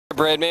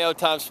Brad Mayo,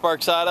 Tom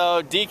Sparks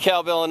Auto,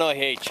 DeKalb, Illinois.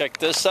 Hey, check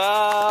this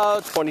out,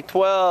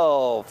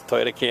 2012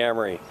 Toyota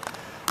Camry.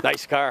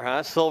 Nice car,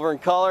 huh? Silver in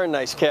color,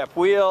 nice cap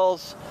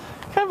wheels.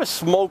 Kind of a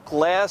smoke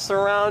glass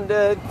around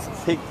it.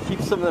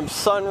 Keep some of them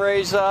sun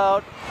rays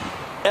out.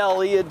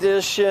 LE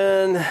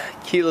edition.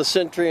 Keyless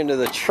entry into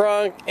the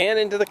trunk and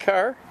into the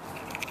car.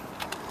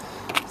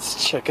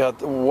 Let's check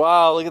out,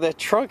 wow, look at that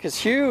trunk, it's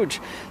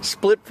huge.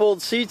 Split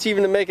fold seats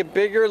even to make it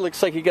bigger.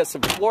 Looks like you got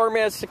some floor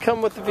mats to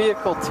come with the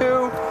vehicle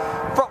too.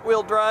 Front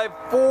wheel drive,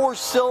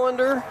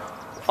 4-cylinder,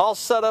 all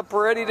set up,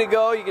 ready to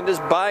go. You can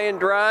just buy and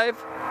drive.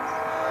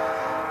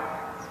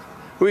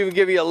 We even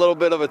give you a little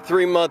bit of a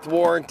 3-month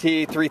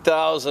warranty,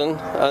 $3,000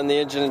 on the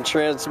engine and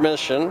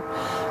transmission.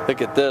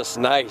 Look at this,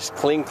 nice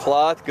clean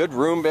cloth, good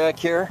room back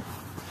here.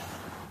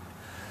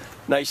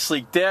 Nice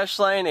sleek dash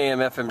line, AM,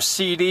 FM,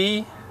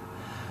 CD.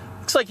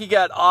 Looks like you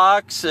got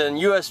aux and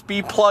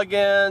USB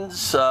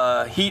plug-ins,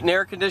 heat and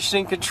air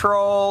conditioning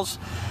controls,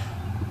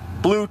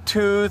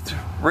 Bluetooth,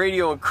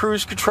 radio and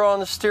cruise control on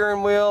the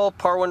steering wheel,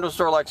 power windows,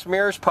 door locks,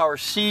 mirrors, power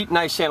seat,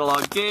 nice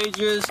analog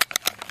gauges.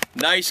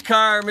 Nice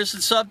car, missing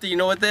something. You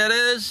know what that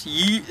is?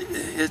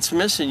 It's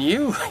missing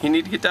you. You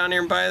need to get down here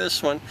and buy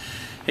this one.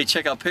 Hey,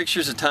 check out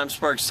pictures at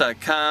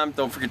tomsparks.com.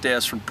 Don't forget to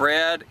ask for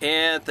Brad,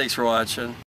 and thanks for watching.